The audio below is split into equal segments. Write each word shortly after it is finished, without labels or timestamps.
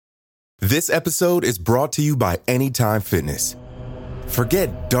This episode is brought to you by Anytime Fitness.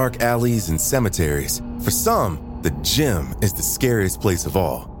 Forget dark alleys and cemeteries. For some, the gym is the scariest place of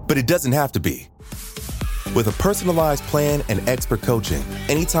all, but it doesn't have to be. With a personalized plan and expert coaching,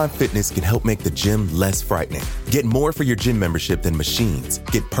 Anytime Fitness can help make the gym less frightening. Get more for your gym membership than machines.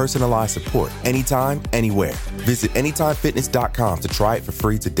 Get personalized support anytime, anywhere. Visit AnytimeFitness.com to try it for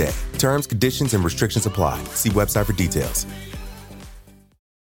free today. Terms, conditions, and restrictions apply. See website for details.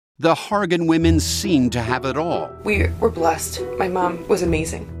 The Hargan women seemed to have it all. We were blessed. My mom was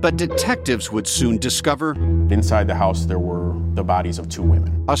amazing. But detectives would soon discover inside the house there were the bodies of 2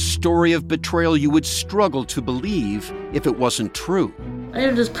 women. A story of betrayal you would struggle to believe if it wasn't true. I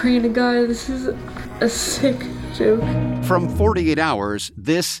am just praying to God, this is a sick joke. From 48 Hours,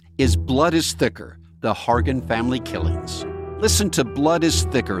 this is Blood is Thicker, the Hargan Family Killings. Listen to Blood is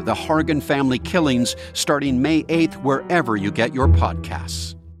Thicker, the Hargan Family Killings, starting May 8th wherever you get your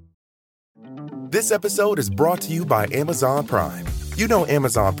podcasts. This episode is brought to you by Amazon Prime. You know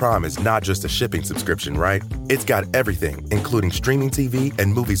Amazon Prime is not just a shipping subscription, right? It's got everything, including streaming TV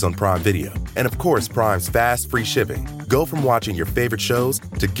and movies on Prime Video. And of course, Prime's fast, free shipping. Go from watching your favorite shows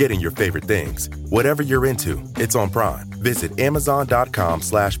to getting your favorite things. Whatever you're into, it's on Prime. Visit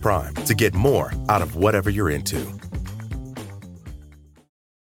Amazon.com/Prime to get more out of whatever you're into.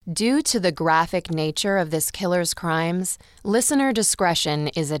 Due to the graphic nature of this killer's crimes, listener discretion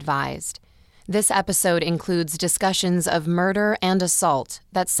is advised. This episode includes discussions of murder and assault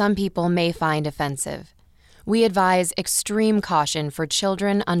that some people may find offensive. We advise extreme caution for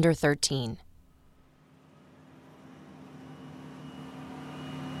children under 13.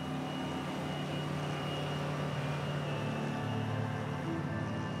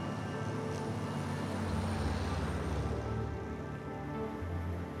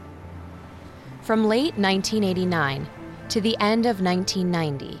 From late 1989 to the end of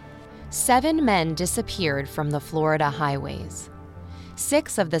 1990, 7 men disappeared from the Florida highways.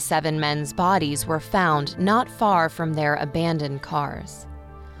 6 of the 7 men's bodies were found not far from their abandoned cars.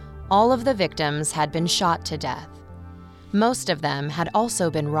 All of the victims had been shot to death. Most of them had also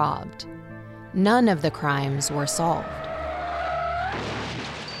been robbed. None of the crimes were solved.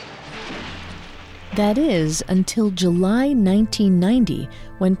 That is, until July 1990,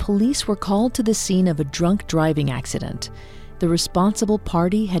 when police were called to the scene of a drunk driving accident. The responsible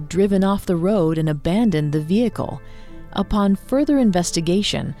party had driven off the road and abandoned the vehicle. Upon further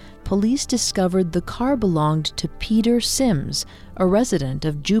investigation, police discovered the car belonged to Peter Sims, a resident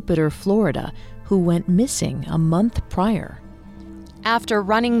of Jupiter, Florida, who went missing a month prior. After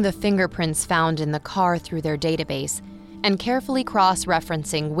running the fingerprints found in the car through their database and carefully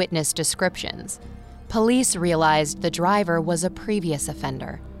cross-referencing witness descriptions, police realized the driver was a previous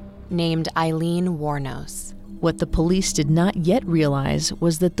offender, named Aileen Wuornos. What the police did not yet realize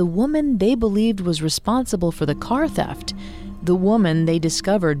was that the woman they believed was responsible for the car theft, the woman they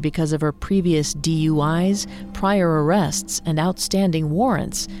discovered because of her previous DUIs, prior arrests, and outstanding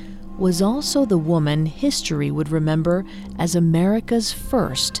warrants, was also the woman history would remember as America's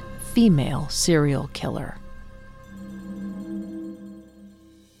first female serial killer.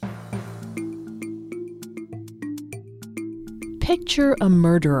 Picture a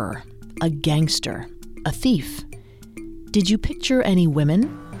murderer, a gangster, a thief. Did you picture any women?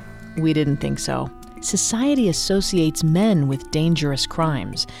 We didn't think so. Society associates men with dangerous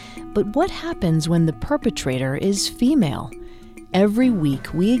crimes. But what happens when the perpetrator is female? Every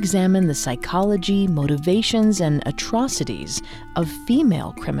week, we examine the psychology, motivations, and atrocities of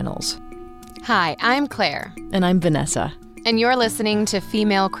female criminals. Hi, I'm Claire. And I'm Vanessa. And you're listening to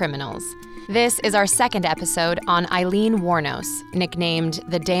Female Criminals. This is our second episode on Aileen Wuornos, nicknamed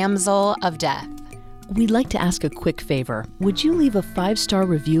the Damsel of Death. We'd like to ask a quick favor. Would you leave a 5-star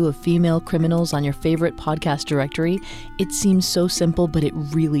review of Female Criminals on your favorite podcast directory? It seems so simple, but it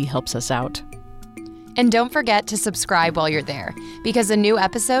really helps us out. And don't forget to subscribe while you're there, because a new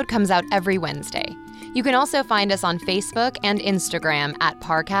episode comes out every Wednesday. You can also find us on Facebook and Instagram at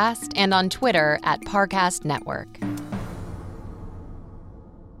Parcast and on Twitter at Parcast Network.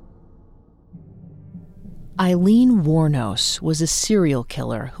 Aileen Wuornos was a serial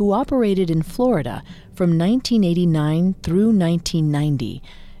killer who operated in Florida from 1989 through 1990.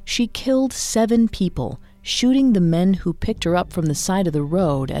 She killed 7 people, shooting the men who picked her up from the side of the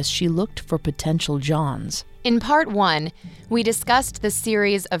road as she looked for potential Johns. In Part 1, we discussed the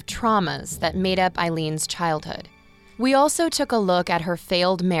series of traumas that made up Aileen's childhood. We also took a look at her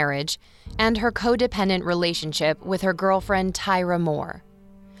failed marriage and her codependent relationship with her girlfriend Tyra Moore.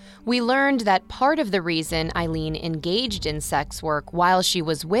 We learned that part of the reason Aileen engaged in sex work while she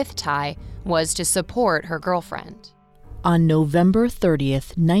was with Ty was to support her girlfriend. On November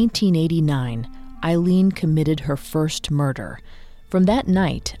 30th, 1989, Aileen committed her first murder. From that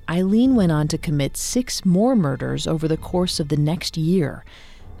night, Aileen went on to commit 6 more murders over the course of the next year.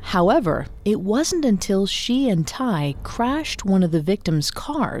 However, it wasn't until she and Ty crashed one of the victims'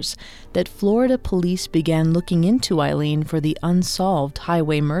 cars that Florida police began looking into Aileen for the unsolved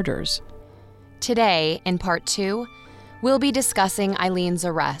highway murders. Today, in Part 2, we'll be discussing Aileen's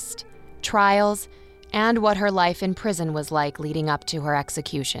arrest, trials, and what her life in prison was like leading up to her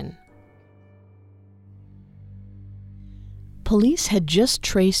execution. Police had just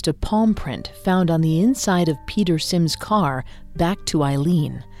traced a palm print found on the inside of Peter Sim's car back to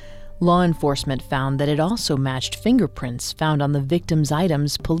Aileen. Law enforcement found that it also matched fingerprints found on the victim's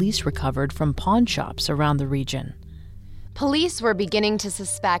items police recovered from pawn shops around the region. Police were beginning to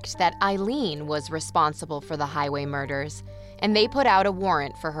suspect that Aileen was responsible for the highway murders, and they put out a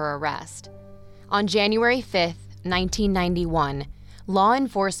warrant for her arrest. On January 5th, 1991, law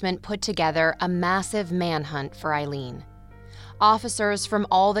enforcement put together a massive manhunt for Aileen. Officers from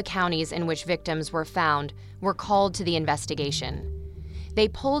all the counties in which victims were found were called to the investigation. They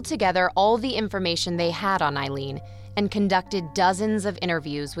pulled together all the information they had on Aileen and conducted dozens of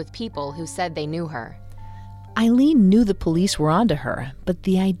interviews with people who said they knew her. Aileen knew the police were onto her, but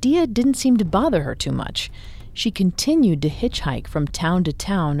the idea didn't seem to bother her too much. She continued to hitchhike from town to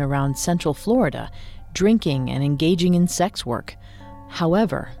town around Central Florida, drinking and engaging in sex work.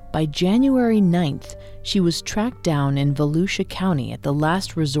 However, by January 9th, she was tracked down in Volusia County at the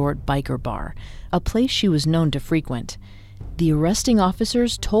Last Resort Biker Bar, a place she was known to frequent. The arresting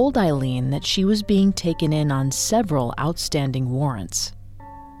officers told Aileen that she was being taken in on several outstanding warrants.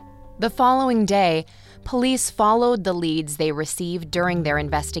 The following day, police followed the leads they received during their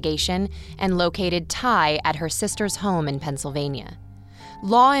investigation and located Ty at her sister's home in Pennsylvania.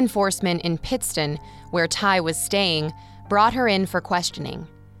 Law enforcement in Pittston, where Ty was staying, brought her in for questioning.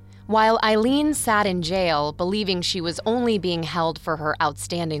 While Aileen sat in jail, believing she was only being held for her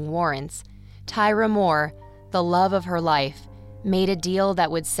outstanding warrants, Tyra Moore, the love of her life, made a deal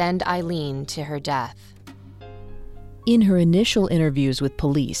that would send Aileen to her death. In her initial interviews with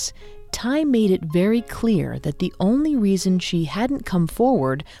police, Ty made it very clear that the only reason she hadn't come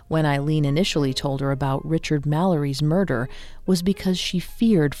forward when Aileen initially told her about Richard Mallory's murder was because she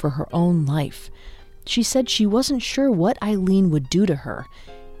feared for her own life. She said she wasn't sure what Aileen would do to her.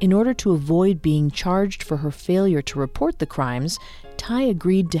 In order to avoid being charged for her failure to report the crimes, Ty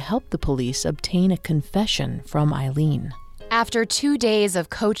agreed to help the police obtain a confession from Aileen. After 2 days of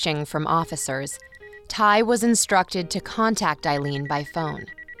coaching from officers, Ty was instructed to contact Aileen by phone.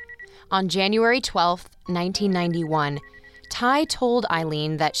 On January 12, 1991, Ty told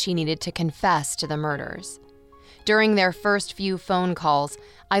Aileen that she needed to confess to the murders. During their first few phone calls,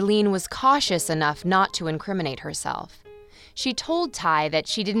 Aileen was cautious enough not to incriminate herself. She told Ty that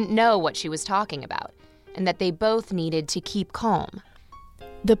she didn't know what she was talking about, and that they both needed to keep calm.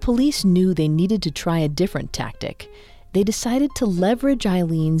 The police knew they needed to try a different tactic. They decided to leverage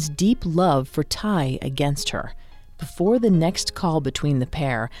Aileen's deep love for Ty against her. Before the next call between the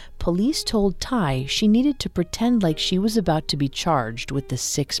pair, police told Ty she needed to pretend like she was about to be charged with the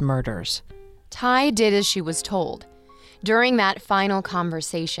 6 murders. Ty did as she was told. During that final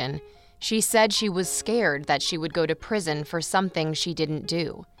conversation, she said she was scared that she would go to prison for something she didn't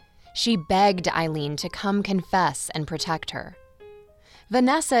do. She begged Aileen to come confess and protect her.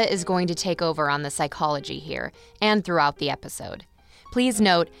 Vanessa is going to take over on the psychology here and throughout the episode. Please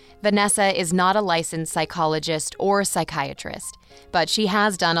note, Vanessa is not a licensed psychologist or psychiatrist, but she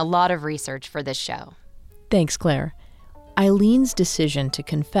has done a lot of research for this show. Thanks, Claire. Aileen's decision to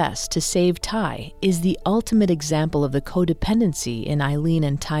confess to save Ty is the ultimate example of the codependency in Aileen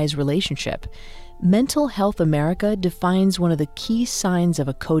and Ty's relationship. Mental Health America defines one of the key signs of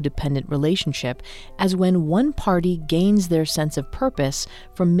a codependent relationship as when one party gains their sense of purpose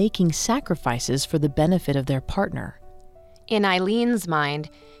from making sacrifices for the benefit of their partner. In Aileen's mind,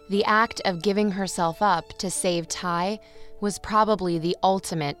 the act of giving herself up to save Ty was probably the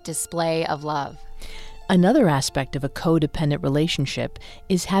ultimate display of love. Another aspect of a codependent relationship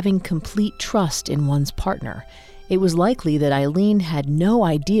is having complete trust in one's partner. It was likely that Aileen had no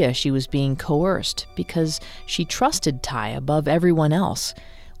idea she was being coerced because she trusted Ty above everyone else.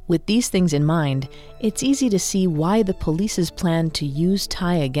 With these things in mind, it's easy to see why the police's plan to use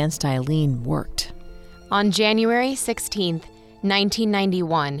Ty against Aileen worked. On January 16,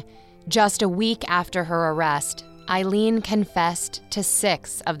 1991, just a week after her arrest, Aileen confessed to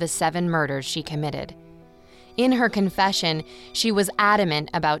 6 of the 7 murders she committed. In her confession, she was adamant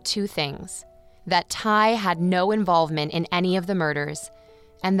about 2 things: that Ty had no involvement in any of the murders,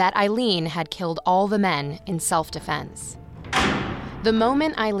 and that Aileen had killed all the men in self-defense. The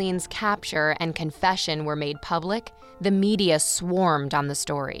moment Aileen's capture and confession were made public, the media swarmed on the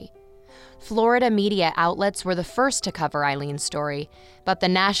story. Florida media outlets were the first to cover Aileen's story, but the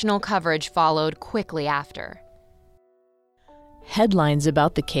national coverage followed quickly after. Headlines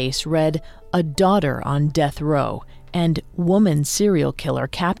about the case read, "A daughter on death row," and "Woman serial killer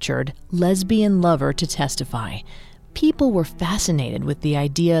captured, lesbian lover to testify." People were fascinated with the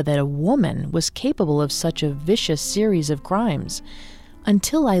idea that a woman was capable of such a vicious series of crimes.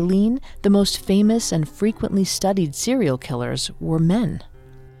 Until Aileen, the most famous and frequently studied serial killers were men.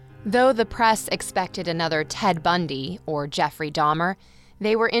 Though the press expected another Ted Bundy or Jeffrey Dahmer,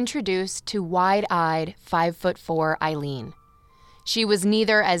 they were introduced to wide-eyed, 5'4" Aileen. She was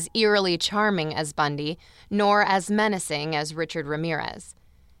neither as eerily charming as Bundy, nor as menacing as Richard Ramirez.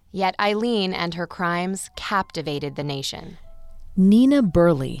 Yet Aileen and her crimes captivated the nation. Nina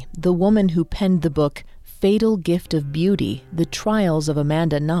Burley, the woman who penned the book Fatal Gift of Beauty, The Trials of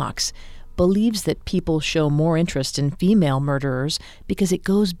Amanda Knox, believes that people show more interest in female murderers because it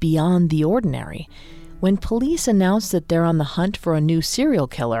goes beyond the ordinary. When police announce that they're on the hunt for a new serial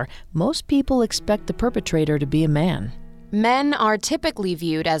killer, most people expect the perpetrator to be a man. Men are typically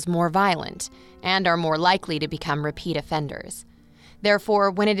viewed as more violent and are more likely to become repeat offenders. Therefore,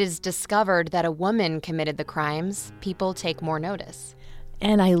 when it is discovered that a woman committed the crimes, people take more notice.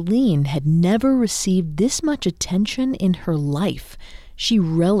 And Aileen had never received this much attention in her life. She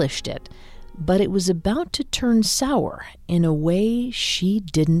relished it, but it was about to turn sour in a way she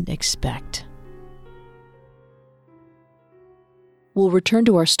didn't expect. We'll return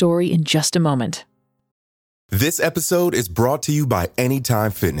to our story in just a moment. This episode is brought to you by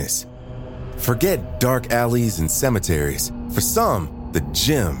Anytime Fitness. Forget dark alleys and cemeteries. For some, the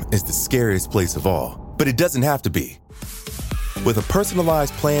gym is the scariest place of all, but it doesn't have to be. With a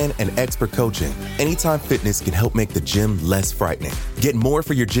personalized plan and expert coaching, Anytime Fitness can help make the gym less frightening. Get more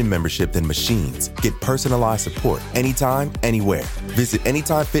for your gym membership than machines. Get personalized support anytime, anywhere. Visit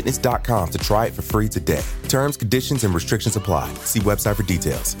AnytimeFitness.com to try it for free today. Terms, conditions, and restrictions apply. See website for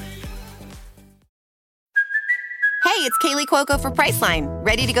details. Hey, it's Kaylee Cuoco for Priceline.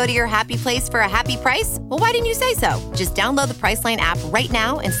 Ready to go to your happy place for a happy price? Well, why didn't you say so? Just download the Priceline app right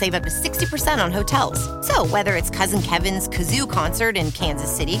now and save up to 60% on hotels. So whether it's Cousin Kevin's Kazoo Concert in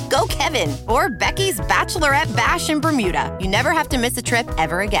Kansas City, go Kevin, or Becky's Bachelorette Bash in Bermuda, you never have to miss a trip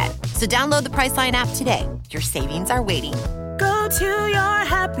ever again. So download the Priceline app today. Your savings are waiting. Go to your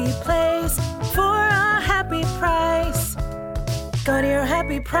happy place for a happy price. Go to your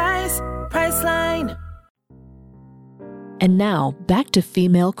happy price, Priceline. And now, back to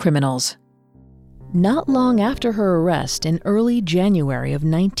female criminals. Not long after her arrest in early January of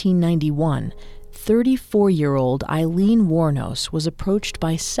 1991, 34-year-old Aileen Wuornos was approached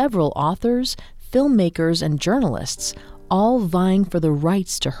by several authors, filmmakers, and journalists, all vying for the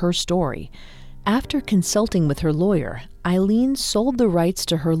rights to her story. After consulting with her lawyer, Aileen sold the rights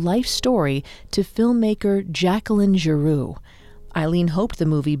to her life story to filmmaker Jacqueline Giroux. Aileen hoped the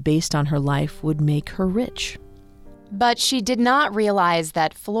movie based on her life would make her rich. But she did not realize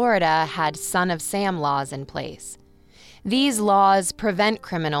that Florida had Son of Sam laws in place. These laws prevent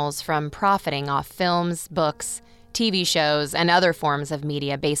criminals from profiting off films, books, TV shows, and other forms of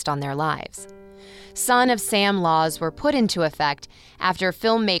media based on their lives. Son of Sam laws were put into effect after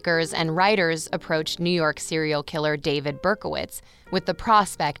filmmakers and writers approached New York serial killer David Berkowitz with the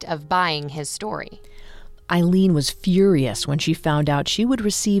prospect of buying his story. Aileen was furious when she found out she would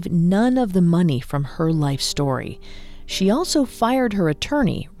receive none of the money from her life story. She also fired her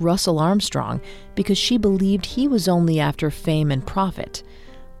attorney, Russell Armstrong, because she believed he was only after fame and profit.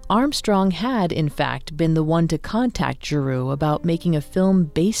 Armstrong had, in fact, been the one to contact Giroux about making a film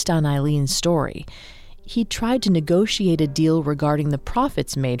based on Aileen's story. He tried to negotiate a deal regarding the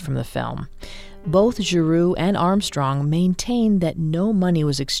profits made from the film. Both Giroux and Armstrong maintained that no money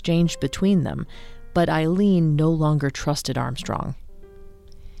was exchanged between them, but Aileen no longer trusted Armstrong.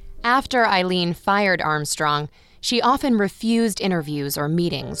 After Aileen fired Armstrong, she often refused interviews or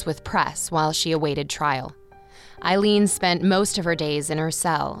meetings with press while she awaited trial. Aileen spent most of her days in her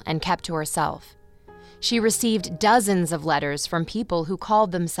cell and kept to herself. She received dozens of letters from people who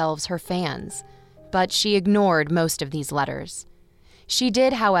called themselves her fans, but she ignored most of these letters. She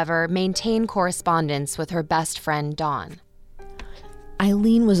did, however, maintain correspondence with her best friend, Dawn.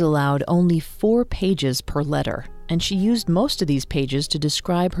 Aileen was allowed only 4 pages per letter, and she used most of these pages to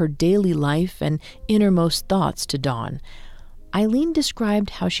describe her daily life and innermost thoughts to Dawn. Aileen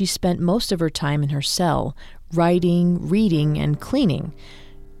described how she spent most of her time in her cell, writing, reading, and cleaning.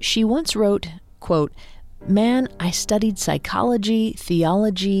 She once wrote, quote, Man, I studied psychology,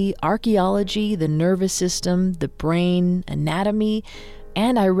 theology, archaeology, the nervous system, the brain, anatomy,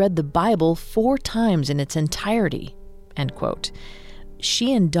 and I read the Bible 4 times in its entirety," end quote.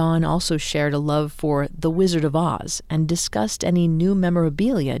 She and Dawn also shared a love for The Wizard of Oz and discussed any new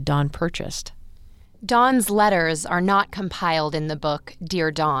memorabilia Dawn purchased. Dawn's letters are not compiled in the book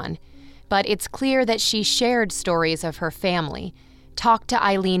Dear Dawn, but it's clear that she shared stories of her family, talked to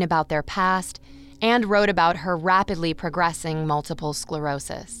Aileen about their past, and wrote about her rapidly progressing multiple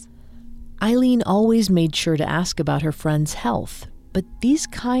sclerosis. Aileen always made sure to ask about her friend's health, but these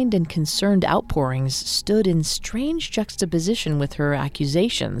kind and concerned outpourings stood in strange juxtaposition with her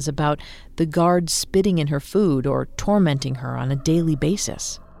accusations about the guards spitting in her food or tormenting her on a daily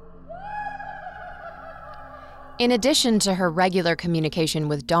basis. In addition to her regular communication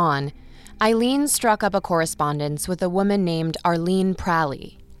with Dawn, Aileen struck up a correspondence with a woman named Arlene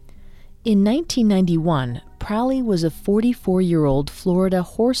Pralley. In 1991, Pralley was a 44-year-old Florida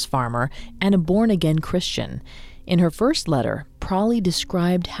horse farmer and a born-again Christian. In her first letter, Pralley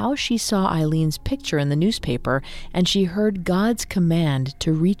described how she saw Eileen's picture in the newspaper and she heard God's command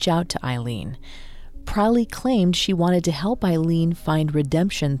to reach out to Aileen. Pralley claimed she wanted to help Aileen find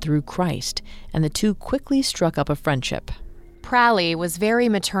redemption through Christ, and the two quickly struck up a friendship. Pralley was very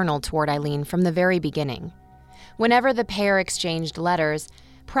maternal toward Aileen from the very beginning. Whenever the pair exchanged letters,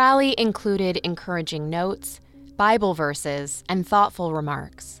 Pralley included encouraging notes, Bible verses, and thoughtful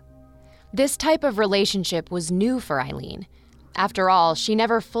remarks. This type of relationship was new for Aileen. After all, she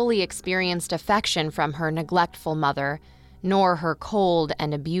never fully experienced affection from her neglectful mother, nor her cold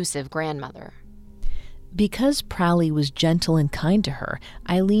and abusive grandmother. Because Pralley was gentle and kind to her,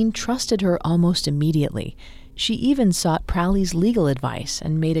 Aileen trusted her almost immediately. She even sought Pralley's legal advice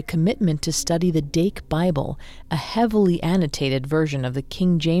and made a commitment to study the Dake Bible, a heavily annotated version of the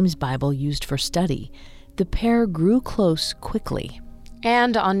King James Bible used for study. The pair grew close quickly.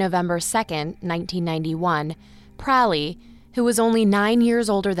 And on November 2nd, 1991, Pralley, who was only 9 years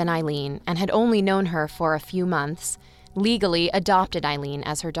older than Aileen and had only known her for a few months, legally adopted Aileen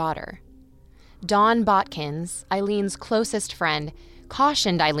as her daughter. Dawn Botkins, Eileen's closest friend,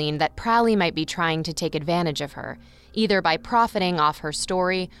 cautioned Aileen that Pralley might be trying to take advantage of her, either by profiting off her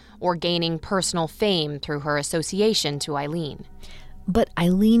story or gaining personal fame through her association to Aileen. But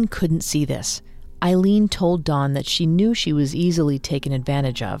Aileen couldn't see this. Aileen told Dawn that she knew she was easily taken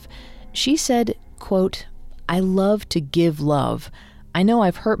advantage of. She said, quote, "I love to give love. I know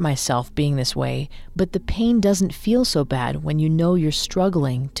I've hurt myself being this way, but the pain doesn't feel so bad when you know you're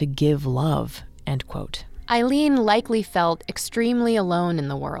struggling to give love," end quote. Aileen likely felt extremely alone in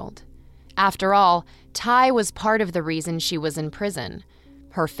the world. After all, Ty was part of the reason she was in prison.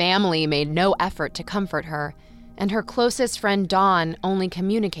 Her family made no effort to comfort her, and her closest friend Dawn only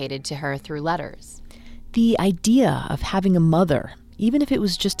communicated to her through letters. The idea of having a mother, even if it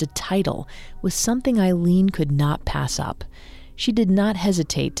was just a title, was something Aileen could not pass up. She did not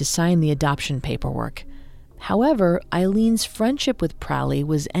hesitate to sign the adoption paperwork. However, Eileen's friendship with Pralley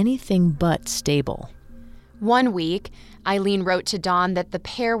was anything but stable. One week, Aileen wrote to Dawn that the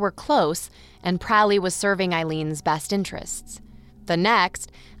pair were close and Pralley was serving Eileen's best interests. The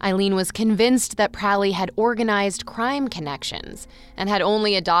next, Aileen was convinced that Pralley had organized crime connections and had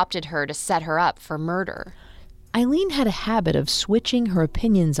only adopted her to set her up for murder. Aileen had a habit of switching her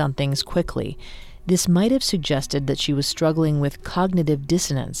opinions on things quickly. This might have suggested that she was struggling with cognitive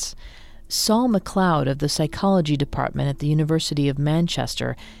dissonance. Saul MacLeod of the psychology department at the University of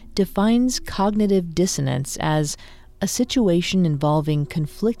Manchester defines cognitive dissonance as a situation involving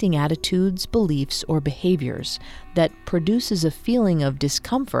conflicting attitudes, beliefs, or behaviors that produces a feeling of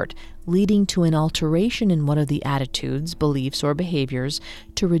discomfort leading to an alteration in one of the attitudes, beliefs, or behaviors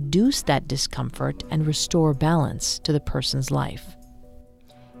to reduce that discomfort and restore balance to the person's life.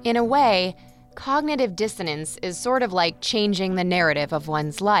 In a way, cognitive dissonance is sort of like changing the narrative of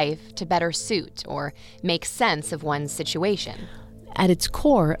one's life to better suit or make sense of one's situation. At its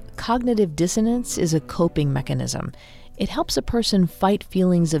core, cognitive dissonance is a coping mechanism. It helps a person fight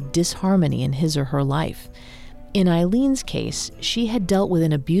feelings of disharmony in his or her life. In Eileen's case, she had dealt with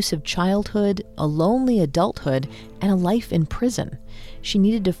an abusive childhood, a lonely adulthood, and a life in prison. She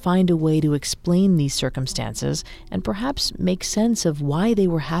needed to find a way to explain these circumstances and perhaps make sense of why they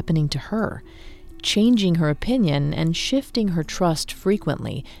were happening to her. Changing her opinion and shifting her trust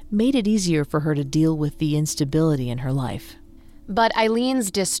frequently made it easier for her to deal with the instability in her life. But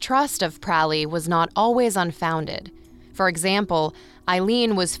Eileen's distrust of Pralley was not always unfounded. For example,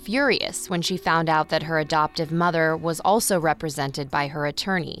 Aileen was furious when she found out that her adoptive mother was also represented by her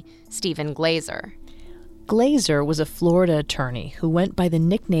attorney, Stephen Glazer. Glazer was a Florida attorney who went by the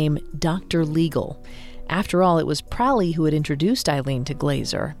nickname Dr. Legal. After all, it was Prowley who had introduced Aileen to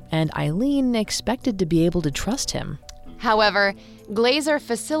Glazer, and Aileen expected to be able to trust him. However, Glazer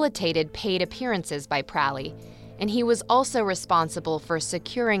facilitated paid appearances by Prowley, and he was also responsible for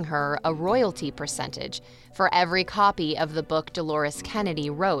securing her a royalty percentage for every copy of the book Dolores Kennedy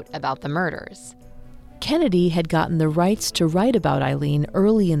wrote about the murders. Kennedy had gotten the rights to write about Aileen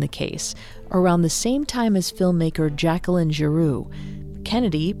early in the case, around the same time as filmmaker Jacqueline Giroux.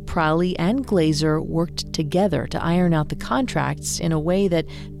 Kennedy, Prowley, and Glazer worked together to iron out the contracts in a way that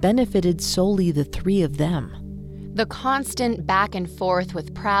benefited solely the three of them. The constant back and forth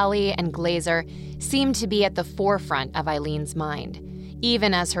with Prowley and Glazer seemed to be at the forefront of Aileen's mind,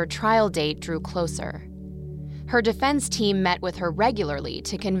 even as her trial date drew closer. Her defense team met with her regularly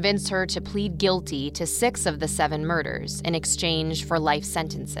to convince her to plead guilty to 6 of the 7 murders in exchange for life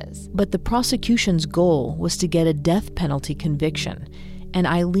sentences. But the prosecution's goal was to get a death penalty conviction, and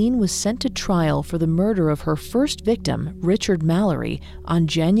Aileen was sent to trial for the murder of her first victim, Richard Mallory, on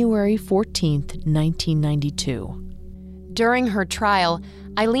January 14, 1992. During her trial,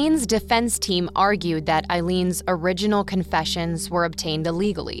 Aileen's defense team argued that Aileen's original confessions were obtained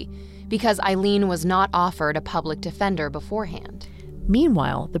illegally because Aileen was not offered a public defender beforehand.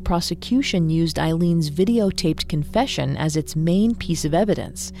 Meanwhile, the prosecution used Aileen's videotaped confession as its main piece of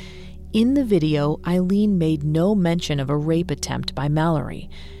evidence. In the video, Aileen made no mention of a rape attempt by Mallory.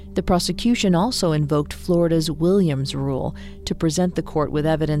 The prosecution also invoked Florida's Williams rule to present the court with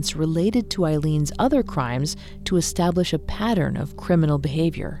evidence related to Aileen's other crimes to establish a pattern of criminal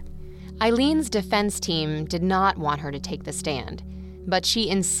behavior. Aileen's defense team did not want her to take the stand, but she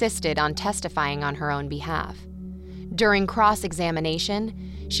insisted on testifying on her own behalf. During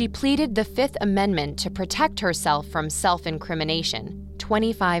cross-examination, she pleaded the Fifth Amendment to protect herself from self-incrimination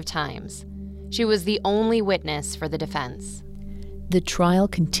 25 times. She was the only witness for the defense. The trial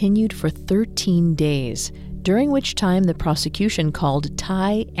continued for 13 days, during which time the prosecution called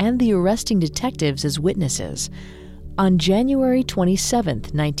Ty and the arresting detectives as witnesses. On January 27,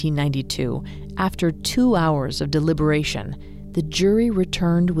 1992, after 2 hours of deliberation, the jury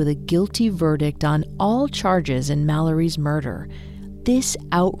returned with a guilty verdict on all charges in Mallory's murder. This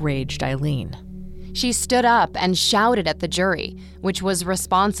outraged Aileen. She stood up and shouted at the jury, which was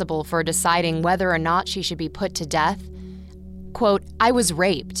responsible for deciding whether or not she should be put to death. Quote, "I was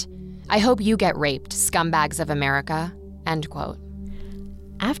raped. I hope you get raped, scumbags of America." End quote.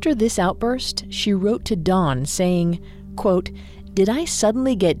 After this outburst, she wrote to Dawn saying, quote, "Did I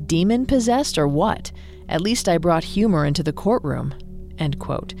suddenly get demon-possessed or what? At least I brought humor into the courtroom." End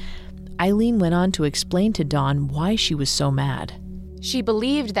quote. Aileen went on to explain to Dawn why she was so mad. She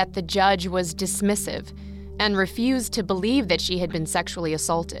believed that the judge was dismissive and refused to believe that she had been sexually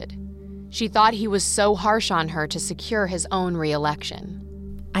assaulted. She thought he was so harsh on her to secure his own re-election.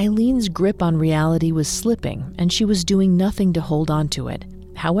 Aileen's grip on reality was slipping, and she was doing nothing to hold on to it.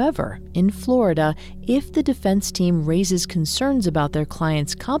 However, in Florida, if the defense team raises concerns about their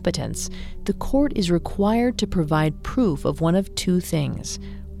client's competence, the court is required to provide proof of one of 2 things.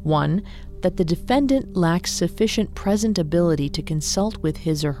 1, that the defendant lacks sufficient present ability to consult with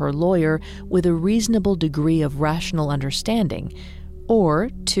his or her lawyer with a reasonable degree of rational understanding, or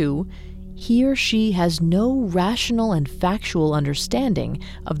 2, he or she has no rational and factual understanding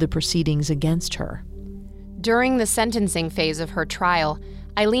of the proceedings against her. During the sentencing phase of her trial,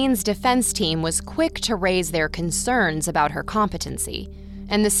 Aileen's defense team was quick to raise their concerns about her competency,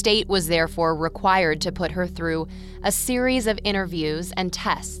 and the state was therefore required to put her through a series of interviews and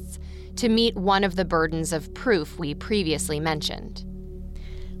tests to meet one of the burdens of proof we previously mentioned.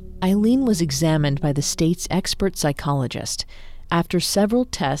 Aileen was examined by the state's expert psychologist. After several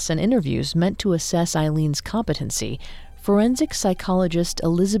tests and interviews meant to assess Aileen's competency, forensic psychologist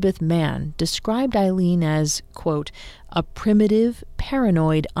Elizabeth Mann described Aileen as, quote, "a primitive,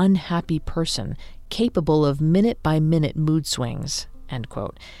 paranoid, unhappy person capable of minute-by-minute mood swings," end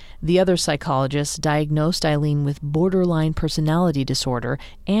quote. The other psychologists diagnosed Aileen with borderline personality disorder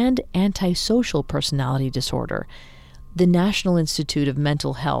and antisocial personality disorder. The National Institute of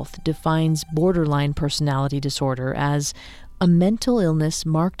Mental Health defines borderline personality disorder as a mental illness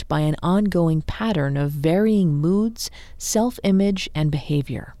marked by an ongoing pattern of varying moods, self-image, and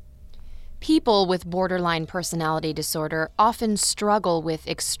behavior. People with borderline personality disorder often struggle with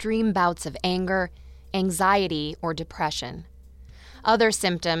extreme bouts of anger, anxiety, or depression. Other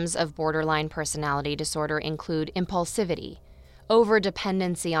symptoms of borderline personality disorder include impulsivity,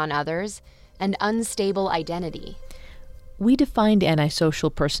 overdependency on others, and unstable identity. We defined antisocial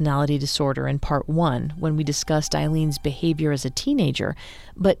personality disorder in Part 1 when we discussed Aileen's behavior as a teenager,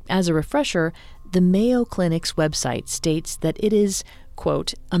 but as a refresher, the Mayo Clinic's website states that it is,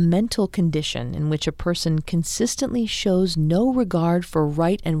 quote, a mental condition in which a person consistently shows no regard for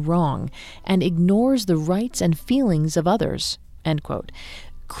right and wrong and ignores the rights and feelings of others, end quote.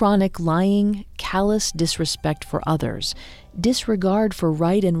 Chronic lying, callous disrespect for others, disregard for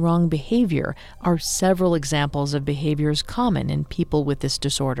right and wrong behavior are several examples of behaviors common in people with this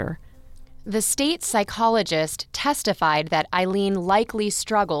disorder. The state psychologist testified that Aileen likely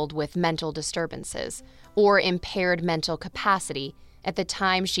struggled with mental disturbances or impaired mental capacity at the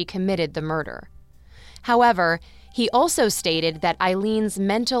time she committed the murder. However, he also stated that Aileen's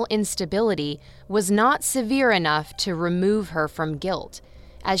mental instability was not severe enough to remove her from guilt,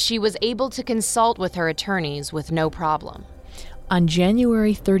 as she was able to consult with her attorneys with no problem. On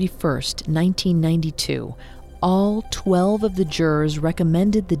January 31st, 1992, all 12 of the jurors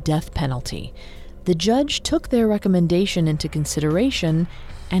recommended the death penalty. The judge took their recommendation into consideration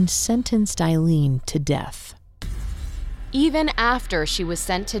and sentenced Aileen to death. Even after she was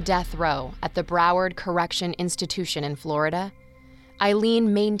sent to death row at the Broward Correction Institution in Florida,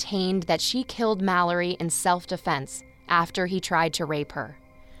 Aileen maintained that she killed Mallory in self-defense after he tried to rape her.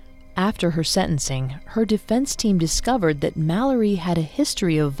 After her sentencing, her defense team discovered that Mallory had a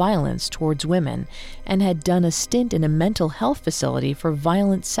history of violence towards women and had done a stint in a mental health facility for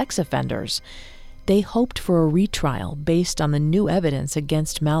violent sex offenders. They hoped for a retrial based on the new evidence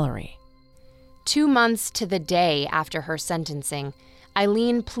against Mallory. 2 months to the day after her sentencing,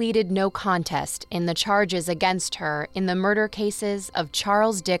 Aileen pleaded no contest in the charges against her in the murder cases of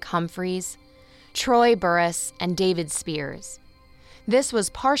Charles Dick Humphreys, Troy Burris, and David Spears. This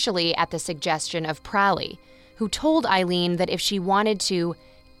was partially at the suggestion of Pralley, who told Aileen that if she wanted to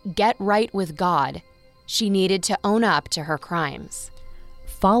get right with God, she needed to own up to her crimes.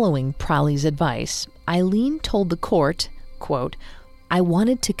 Following Pralley's advice, Aileen told the court, quote, I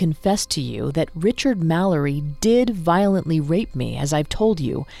wanted to confess to you that Richard Mallory did violently rape me, as I've told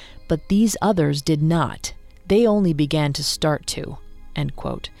you, but these others did not. They only began to start to, end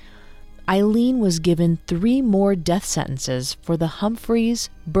quote. Aileen was given 3 more death sentences for the Humphreys,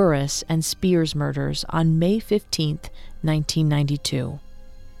 Burris, and Spears murders on May 15, 1992.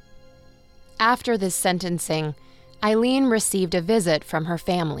 After this sentencing, Aileen received a visit from her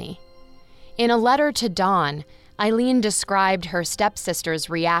family. In a letter to Dawn, Aileen described her stepsister's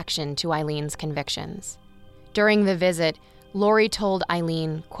reaction to Aileen's convictions. During the visit, Lori told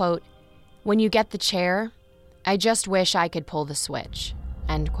Aileen, quote, when you get the chair, I just wish I could pull the switch,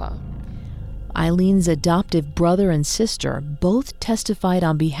 end quote. Aileen's adoptive brother and sister both testified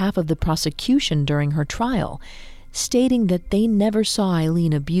on behalf of the prosecution during her trial, stating that they never saw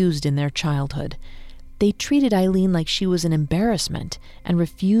Aileen abused in their childhood. They treated Aileen like she was an embarrassment and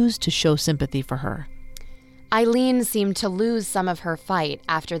refused to show sympathy for her. Aileen seemed to lose some of her fight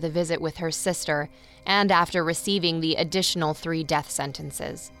after the visit with her sister and after receiving the additional 3 death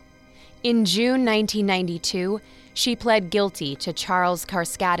sentences. In June 1992, she pled guilty to Charles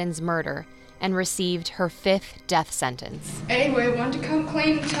Carskadden's murder and received her 5th death sentence. Anyway, I wanted to come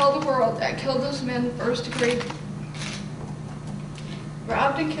clean and tell the world that I killed those men first degree.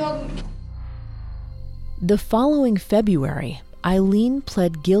 Robbed and killed. The following February, Aileen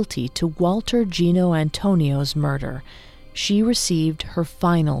pled guilty to Walter Gino Antonio's murder. She received her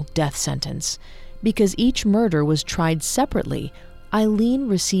final death sentence. Because each murder was tried separately, Aileen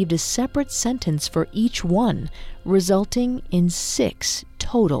received a separate sentence for each one, resulting in 6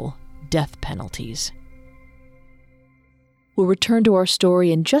 total death penalties. We'll return to our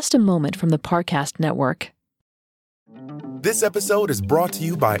story in just a moment from the Parcast Network. This episode is brought to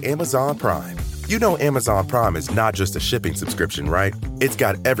you by Amazon Prime. You know Amazon Prime is not just a shipping subscription, right? It's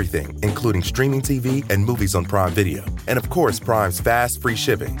got everything, including streaming TV and movies on Prime Video. And of course, Prime's fast, free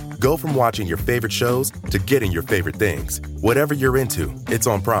shipping. Go from watching your favorite shows to getting your favorite things. Whatever you're into, it's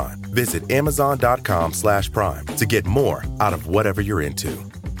on Prime. Visit Amazon.com/Prime to get more out of whatever you're into.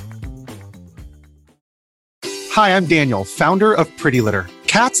 Hi, I'm Daniel, founder of Pretty Litter.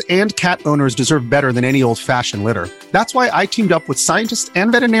 Cats and cat owners deserve better than any old-fashioned litter. That's why I teamed up with scientists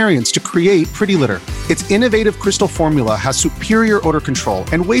and veterinarians to create Pretty Litter. Its innovative crystal formula has superior odor control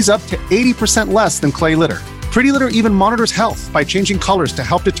and weighs up to 80% less than clay litter. Pretty Litter even monitors health by changing colors to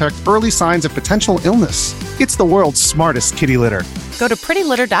help detect early signs of potential illness. It's the world's smartest kitty litter. Go to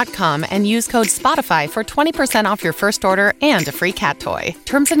prettylitter.com and use code SPOTIFY for 20% off your first order and a free cat toy.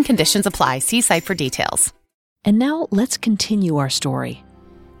 Terms and conditions apply. See site for details. And now let's continue our story.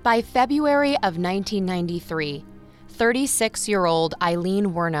 By February of 1993, 36-year-old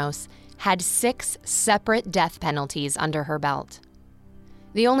Aileen Wuornos had 6 separate death penalties under her belt.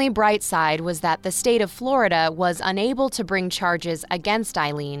 The only bright side was that the state of Florida was unable to bring charges against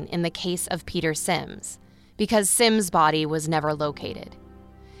Aileen in the case of Peter Sims, because Sim's body was never located.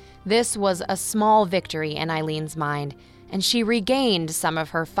 This was a small victory in Aileen's mind, and she regained some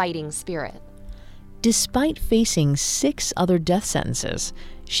of her fighting spirit. Despite facing 6 other death sentences,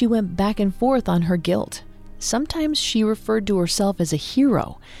 she went back and forth on her guilt. Sometimes she referred to herself as a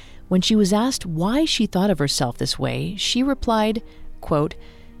hero. When she was asked why she thought of herself this way, she replied, quote,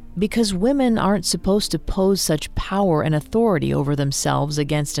 "Because women aren't supposed to pose such power and authority over themselves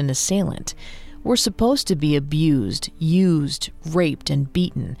against an assailant. We're supposed to be abused, used, raped, and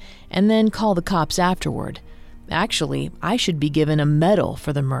beaten, and then call the cops afterward. Actually, I should be given a medal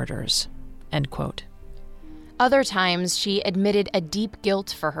for the murders." End quote. Other times, she admitted a deep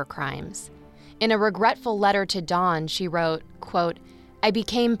guilt for her crimes. In a regretful letter to Dawn, she wrote, quote, "I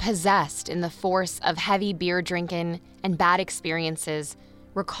became possessed in the force of heavy beer drinking and bad experiences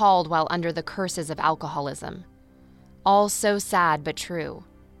recalled while under the curses of alcoholism. All so sad but true.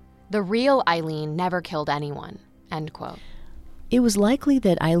 The real Aileen never killed anyone." End quote. It was likely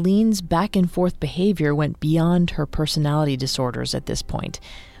that Aileen's back-and-forth behavior went beyond her personality disorders at this point.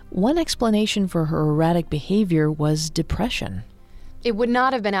 One explanation for her erratic behavior was depression. It would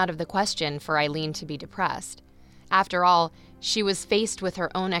not have been out of the question for Aileen to be depressed. After all, she was faced with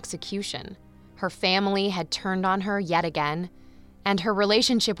her own execution. Her family had turned on her yet again, and her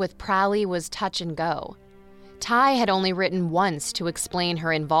relationship with Prally was touch and go. Ty had only written once to explain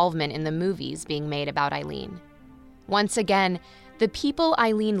her involvement in the movies being made about Aileen. Once again, the people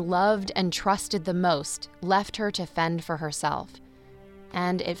Aileen loved and trusted the most left her to fend for herself.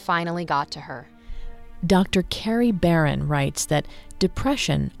 And it finally got to her. Dr. Carrie Barron writes that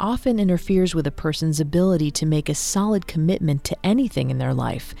depression often interferes with a person's ability to make a solid commitment to anything in their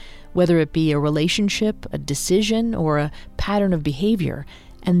life, whether it be a relationship, a decision, or a pattern of behavior,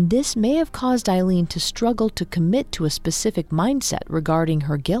 and this may have caused Aileen to struggle to commit to a specific mindset regarding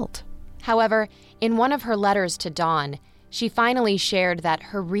her guilt. However, in one of her letters to Dawn, she finally shared that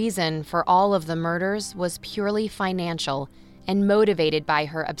her reason for all of the murders was purely financial and motivated by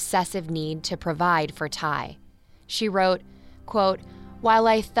her obsessive need to provide for Ty. She wrote, quote, "While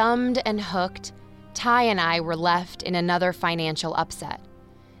I thumbed and hooked, Ty and I were left in another financial upset.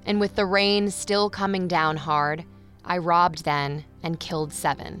 And with the rain still coming down hard, I robbed then and killed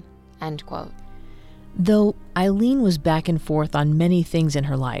 7. End quote. Though Aileen was back and forth on many things in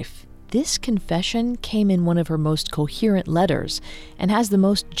her life, this confession came in one of her most coherent letters and has the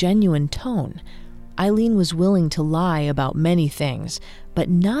most genuine tone. Aileen was willing to lie about many things, but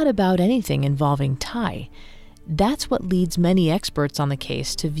not about anything involving Ty. That's what leads many experts on the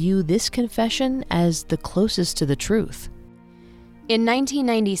case to view this confession as the closest to the truth. In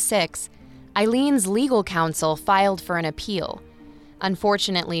 1996, Aileen's legal counsel filed for an appeal.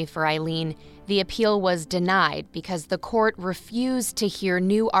 Unfortunately for Aileen, the appeal was denied because the court refused to hear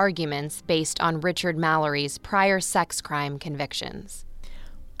new arguments based on Richard Mallory's prior sex crime convictions.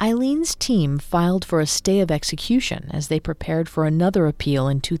 Aileen's team filed for a stay of execution as they prepared for another appeal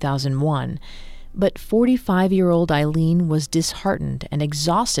in 2001, but 45-year-old Aileen was disheartened and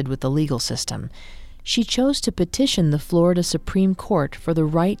exhausted with the legal system. She chose to petition the Florida Supreme Court for the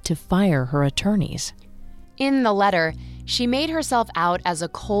right to fire her attorneys. In the letter, she made herself out as a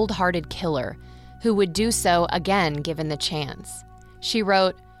cold-hearted killer who would do so again given the chance. She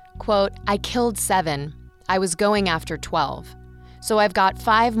wrote, quote, "I killed 7. I was going after 12. So I've got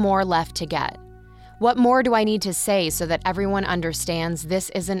 5 more left to get. What more do I need to say so that everyone understands this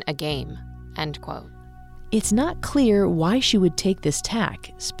isn't a game?" End quote. It's not clear why she would take this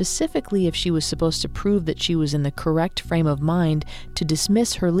tack, specifically if she was supposed to prove that she was in the correct frame of mind to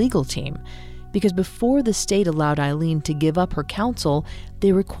dismiss her legal team, because before the state allowed Aileen to give up her counsel,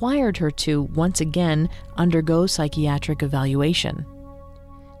 they required her to, once again, undergo psychiatric evaluation.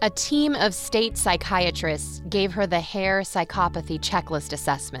 A team of state psychiatrists gave her the Hare Psychopathy Checklist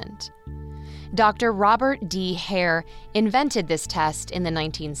assessment. Dr. Robert D. Hare invented this test in the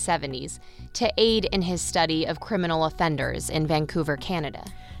 1970s to aid in his study of criminal offenders in Vancouver, Canada.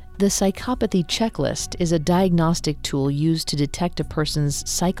 The Psychopathy Checklist is a diagnostic tool used to detect a person's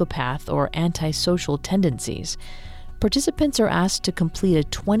psychopath or antisocial tendencies. Participants are asked to complete a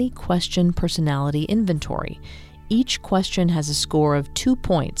 20-question personality inventory. Each question has a score of 2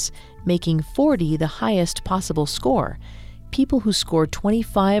 points, making 40 the highest possible score. People who score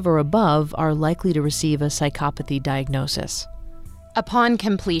 25 or above are likely to receive a psychopathy diagnosis. Upon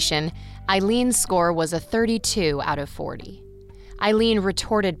completion, Aileen's score was a 32 out of 40. Aileen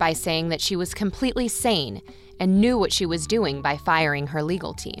retorted by saying that she was completely sane and knew what she was doing by firing her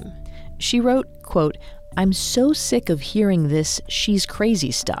legal team. She wrote, quote, "I'm so sick of hearing this she's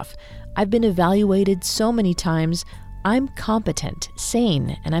crazy stuff. I've been evaluated so many times. I'm competent,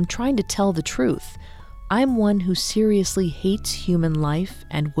 sane, and I'm trying to tell the truth. I'm one who seriously hates human life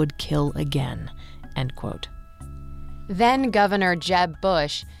and would kill again, end quote. Then Governor Jeb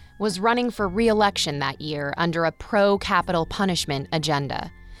Bush was running for re-election that year under a pro-capital punishment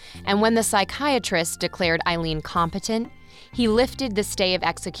agenda. And when the psychiatrist declared Aileen competent, he lifted the stay of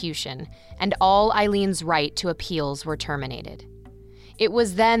execution, and all Aileen's right to appeals were terminated. It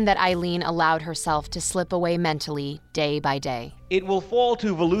was then that Aileen allowed herself to slip away mentally day by day. It will fall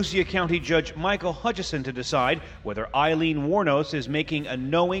to Volusia County Judge Michael Hutchison to decide whether Aileen Wuornos is making a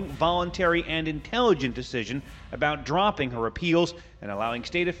knowing, voluntary, and intelligent decision about dropping her appeals and allowing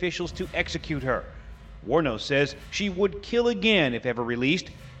state officials to execute her. Wuornos says she would kill again if ever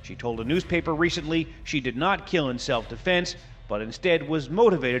released. She told a newspaper recently she did not kill in self-defense, but instead was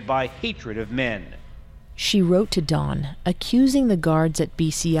motivated by hatred of men. She wrote to Dawn, accusing the guards at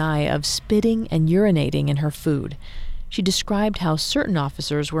BCI of spitting and urinating in her food. She described how certain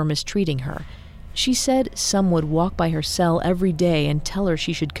officers were mistreating her. She said some would walk by her cell every day and tell her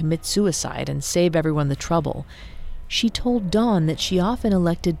she should commit suicide and save everyone the trouble. She told Dawn that she often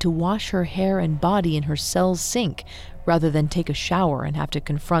elected to wash her hair and body in her cell's sink rather than take a shower and have to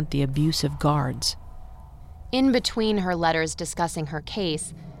confront the abusive guards. In between her letters discussing her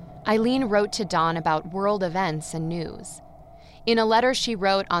case, Aileen wrote to Dawn about world events and news. In a letter she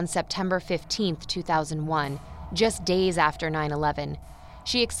wrote on September 15, 2001, just days after 9/11,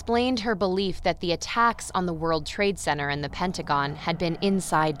 she explained her belief that the attacks on the World Trade Center and the Pentagon had been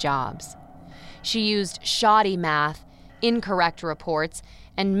inside jobs. She used shoddy math, incorrect reports,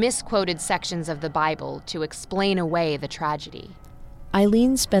 and misquoted sections of the Bible to explain away the tragedy.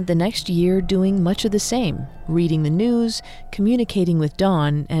 Aileen spent the next year doing much of the same, reading the news, communicating with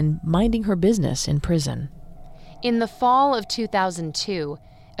Dawn, and minding her business in prison. In the fall of 2002,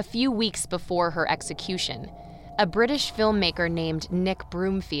 a few weeks before her execution, a British filmmaker named Nick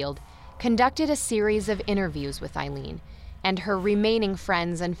Broomfield conducted a series of interviews with Aileen and her remaining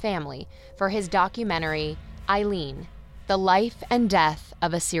friends and family for his documentary, Aileen, The Life and Death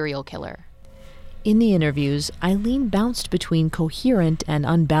of a Serial Killer. In the interviews, Aileen bounced between coherent and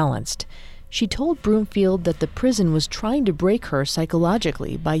unbalanced. She told Broomfield that the prison was trying to break her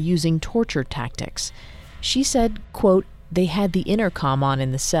psychologically by using torture tactics. She said, quote, they had the intercom on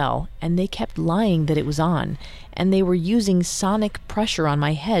in the cell, and they kept lying that it was on, and they were using sonic pressure on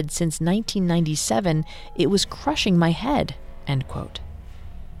my head since 1997. It was crushing my head, end quote.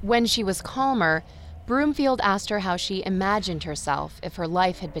 When she was calmer, Broomfield asked her how she imagined herself if her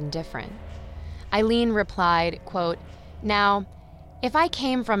life had been different. Aileen replied, quote, now, if I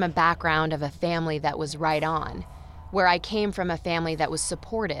came from a background of a family that was right on, where I came from a family that was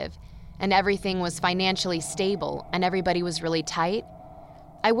supportive, and everything was financially stable and everybody was really tight,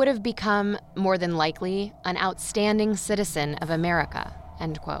 I would have become, more than likely, an outstanding citizen of America,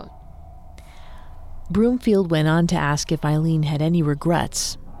 end quote. Broomfield went on to ask if Aileen had any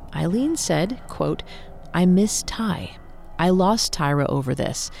regrets. Aileen said, quote, I miss Ty. I lost Tyra over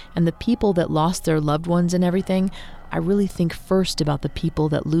this, and the people that lost their loved ones and everything, I really think first about the people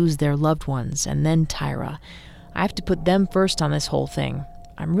that lose their loved ones, and then Tyra. I have to put them first on this whole thing.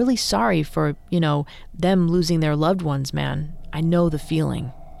 I'm really sorry for, them losing their loved ones, man. I know the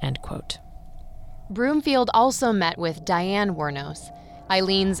feeling, end quote. Broomfield also met with Diane Wuornos,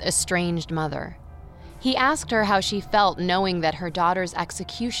 Aileen's estranged mother. He asked her how she felt knowing that her daughter's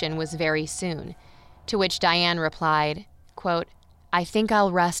execution was very soon, to which Diane replied, quote, I think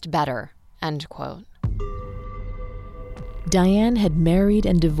I'll rest better, end quote. Diane had married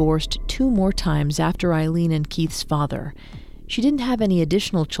and divorced 2 more times after Aileen and Keith's father. She didn't have any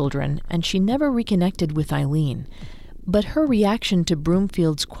additional children, and she never reconnected with Aileen. But her reaction to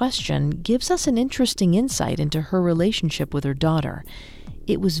Broomfield's question gives us an interesting insight into her relationship with her daughter.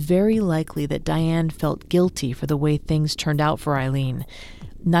 It was very likely that Diane felt guilty for the way things turned out for Aileen.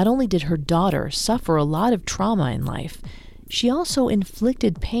 Not only did her daughter suffer a lot of trauma in life, she also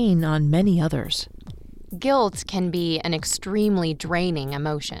inflicted pain on many others. Guilt can be an extremely draining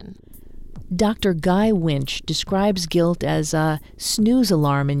emotion. Dr. Guy Winch describes guilt as a snooze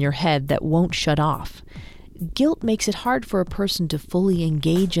alarm in your head that won't shut off. Guilt makes it hard for a person to fully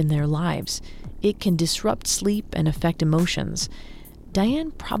engage in their lives. It can disrupt sleep and affect emotions.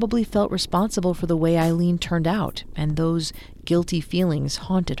 Diane probably felt responsible for the way Aileen turned out, and those guilty feelings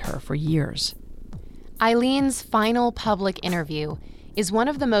haunted her for years. Aileen's final public interview is one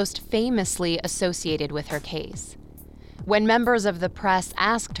of the most famously associated with her case. When members of the press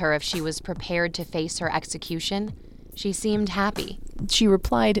asked her if she was prepared to face her execution, she seemed happy. She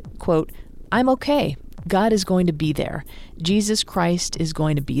replied, quote, I'm okay. God is going to be there. Jesus Christ is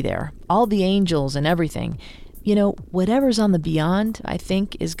going to be there. All the angels and everything. Whatever's on the beyond, I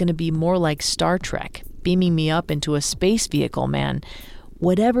think, is going to be more like Star Trek. beaming me up into a space vehicle, man.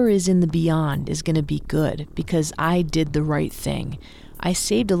 Whatever is in the beyond is going to be good because I did the right thing. I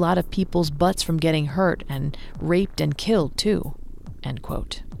saved a lot of people's butts from getting hurt and raped and killed, too." End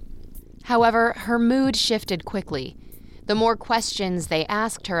quote. However, her mood shifted quickly. The more questions they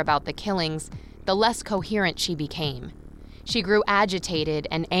asked her about the killings, the less coherent she became. She grew agitated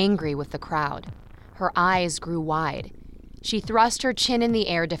and angry with the crowd. Her eyes grew wide. She thrust her chin in the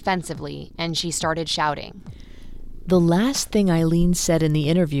air defensively, and she started shouting. The last thing Aileen said in the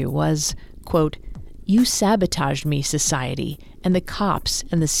interview was, quote, "You sabotaged me, society, and the cops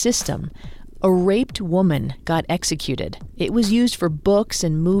and the system. A raped woman got executed. It was used for books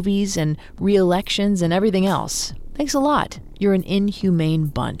and movies and re-elections and everything else. Thanks a lot. You're an inhumane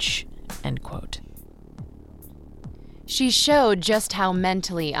bunch." End quote. She showed just how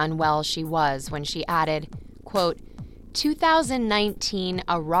mentally unwell she was when she added, quote, "2019,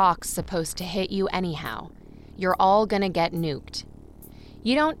 a rock's supposed to hit you anyhow. You're all gonna get nuked.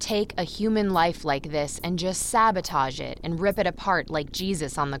 You don't take a human life like this and just sabotage it and rip it apart like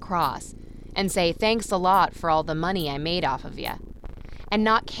Jesus on the cross and say thanks a lot for all the money I made off of you, and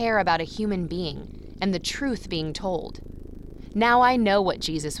not care about a human being and the truth being told. Now I know what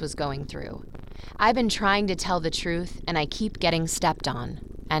Jesus was going through. I've been trying to tell the truth and I keep getting stepped on."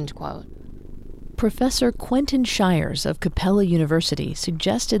 End quote. Professor Quentin Shires of Capella University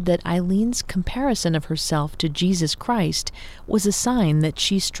suggested that Aileen's comparison of herself to Jesus Christ was a sign that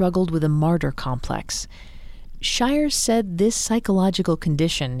she struggled with a martyr complex. Shires said this psychological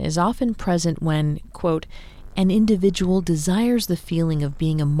condition is often present when, quote, "an individual desires the feeling of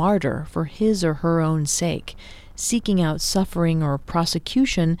being a martyr for his or her own sake, seeking out suffering or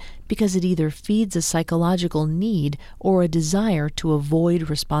prosecution because it either feeds a psychological need or a desire to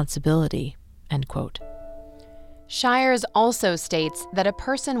avoid responsibility." End quote. Shires also states that a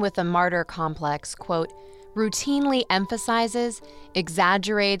person with a martyr complex, quote, "routinely emphasizes,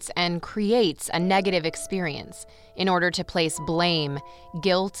 exaggerates, and creates a negative experience in order to place blame,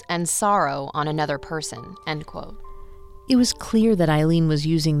 guilt, and sorrow on another person." End quote. It was clear that Aileen was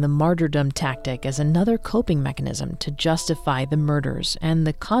using the martyrdom tactic as another coping mechanism to justify the murders and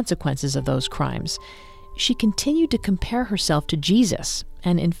the consequences of those crimes. She continued to compare herself to Jesus,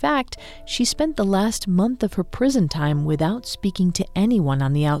 and in fact, she spent the last month of her prison time without speaking to anyone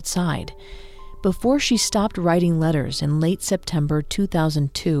on the outside. Before she stopped writing letters in late September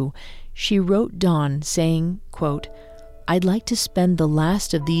 2002, she wrote Dawn saying, quote, "I'd like to spend the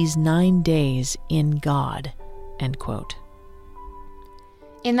last of these 9 days in God." End quote.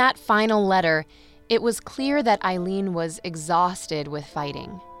 In that final letter, it was clear that Aileen was exhausted with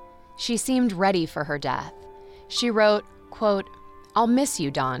fighting. She seemed ready for her death. She wrote, quote, "I'll miss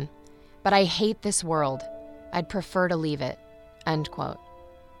you, Dawn, but I hate this world. I'd prefer to leave it." End quote.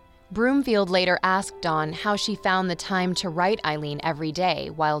 Broomfield later asked Dawn how she found the time to write Aileen every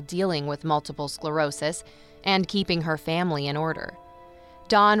day while dealing with multiple sclerosis and keeping her family in order.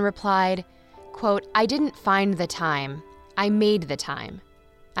 Dawn replied, quote, "I didn't find the time. I made the time.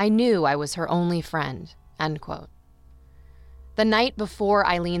 I knew I was her only friend." End quote. The night before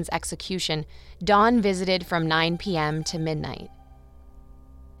Aileen's execution, Dawn visited from 9 p.m. to midnight.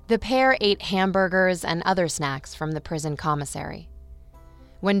 The pair ate hamburgers and other snacks from the prison commissary.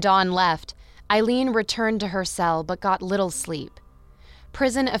 When Dawn left, Aileen returned to her cell but got little sleep.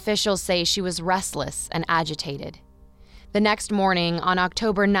 Prison officials say she was restless and agitated. The next morning, on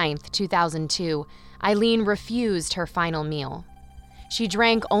October 9th, 2002, Aileen refused her final meal. She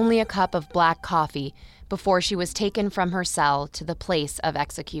drank only a cup of black coffee before she was taken from her cell to the place of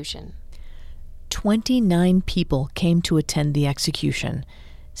execution. 29 people came to attend the execution.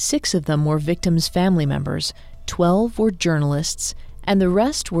 6 of them were victims' family members, 12 were journalists, and the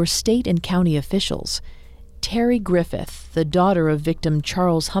rest were state and county officials. Terry Griffith, the daughter of victim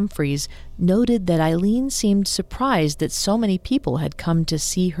Charles Humphreys, noted that Aileen seemed surprised that so many people had come to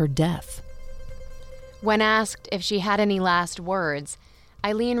see her death. When asked if she had any last words,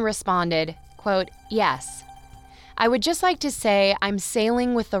 Aileen responded, quote, "Yes. I would just like to say I'm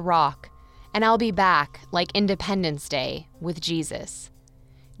sailing with the rock, and I'll be back like Independence Day with Jesus.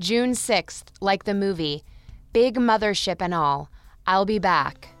 June 6th, like the movie, big mothership and all, I'll be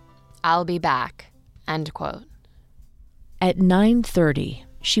back. I'll be back." End quote. At 9:30,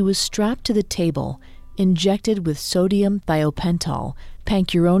 she was strapped to the table, injected with sodium thiopental,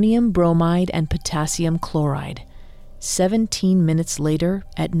 pancuronium bromide, and potassium chloride. 17 minutes later,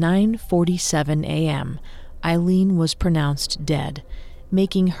 at 9:47 a.m., Aileen was pronounced dead,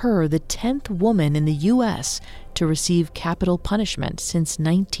 making her the 10th woman in the U.S. to receive capital punishment since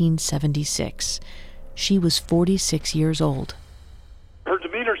 1976. She was 46 years old. Her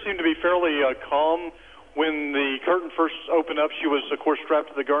demeanor seemed to be fairly calm When the curtain first opened up, she was, of course, strapped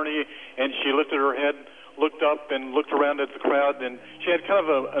to the gurney, and she lifted her head, looked up, and looked around at the crowd, and she had kind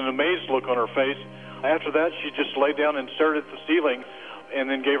of an amazed look on her face. After that, she just lay down and stared at the ceiling and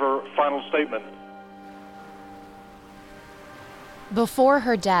then gave her final statement. Before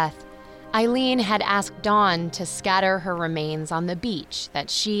her death, Aileen had asked Dawn to scatter her remains on the beach that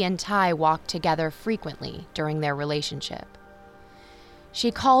she and Ty walked together frequently during their relationship. She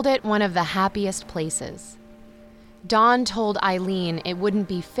called it one of the happiest places. Dawn told Aileen it wouldn't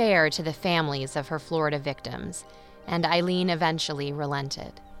be fair to the families of her Florida victims, and Aileen eventually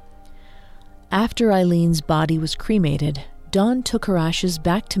relented. After Eileen's body was cremated, Dawn took her ashes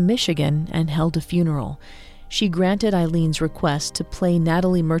back to Michigan and held a funeral. She granted Eileen's request to play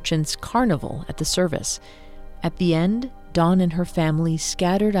Natalie Merchant's Carnival at the service. At the end, Dawn and her family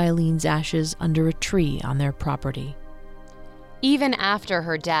scattered Eileen's ashes under a tree on their property. Even after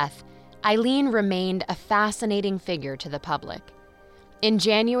her death, Aileen remained a fascinating figure to the public. In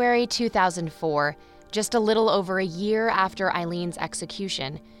January 2004, just a little over a year after Eileen's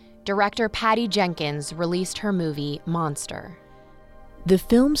execution, director Patty Jenkins released her movie Monster. The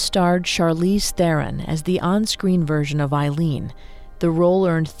film starred Charlize Theron as the on-screen version of Aileen. The role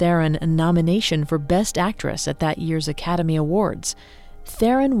earned Theron a nomination for Best Actress at that year's Academy Awards.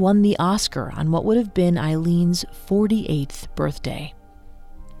 Theron won the Oscar on what would have been Eileen's 48th birthday.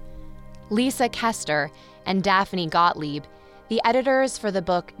 Lisa Kester and Daphne Gottlieb, the editors for the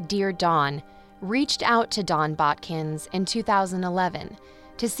book Dear Dawn, reached out to Dawn Botkins in 2011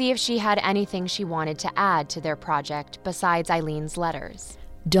 to see if she had anything she wanted to add to their project besides Eileen's letters.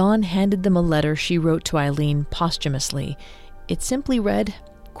 Dawn handed them a letter she wrote to Aileen posthumously. It simply read,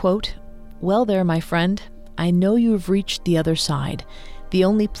 quote, "Well there, my friend, I know you have reached the other side, the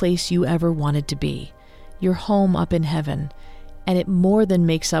only place you ever wanted to be. Your home up in heaven, and it more than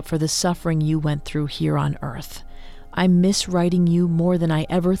makes up for the suffering you went through here on earth. I miss writing you more than I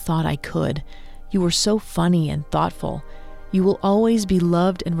ever thought I could. You were so funny and thoughtful. You will always be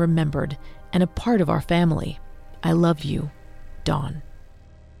loved and remembered, and a part of our family. I love you, Dawn."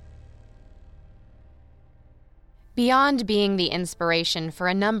 Beyond being the inspiration for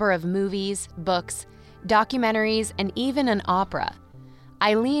a number of movies, books, documentaries, and even an opera,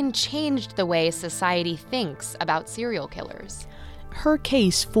 Aileen changed the way society thinks about serial killers. Her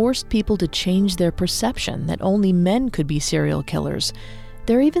case forced people to change their perception that only men could be serial killers.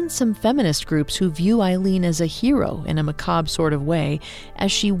 There are even some feminist groups who view Aileen as a hero in a macabre sort of way,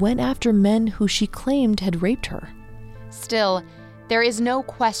 as she went after men who she claimed had raped her. Still, there is no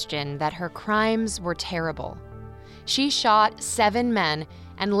question that her crimes were terrible. She shot 7 men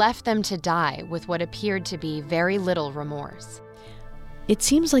and left them to die with what appeared to be very little remorse. It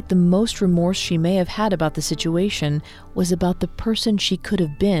seems like the most remorse she may have had about the situation was about the person she could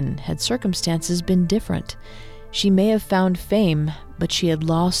have been had circumstances been different. She may have found fame, but she had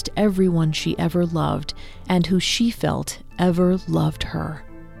lost everyone she ever loved and who she felt ever loved her.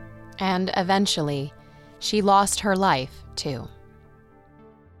 And eventually, she lost her life, too.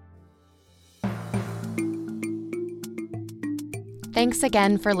 Thanks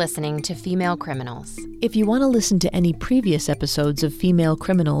again for listening to Female Criminals. If you want to listen to any previous episodes of Female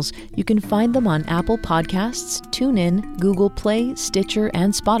Criminals, you can find them on Apple Podcasts, TuneIn, Google Play, Stitcher,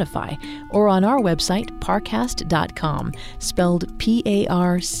 and Spotify, or on our website, parcast.com, spelled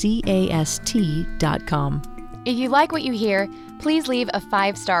Parcast.com. If you like what you hear, please leave a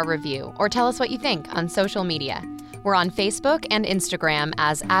 5-star review or tell us what you think on social media. We're on Facebook and Instagram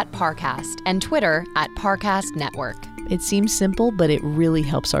as @Parcast and Twitter @Parcast Network. It seems simple, but it really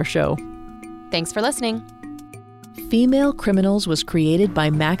helps our show. Thanks for listening. Female Criminals was created by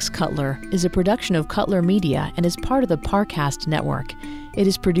Max Cutler, is a production of Cutler Media, and is part of the Parcast Network. It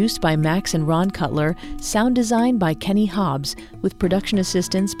is produced by Max and Ron Cutler, sound design by Kenny Hobbs, with production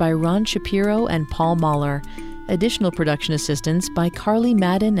assistance by Ron Shapiro and Paul Mahler. Additional production assistance by Carly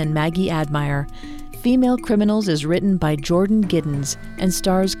Madden and Maggie Admire. Female Criminals is written by Jordan Giddens and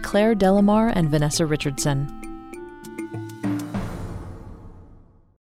stars Claire Delamar and Vanessa Richardson.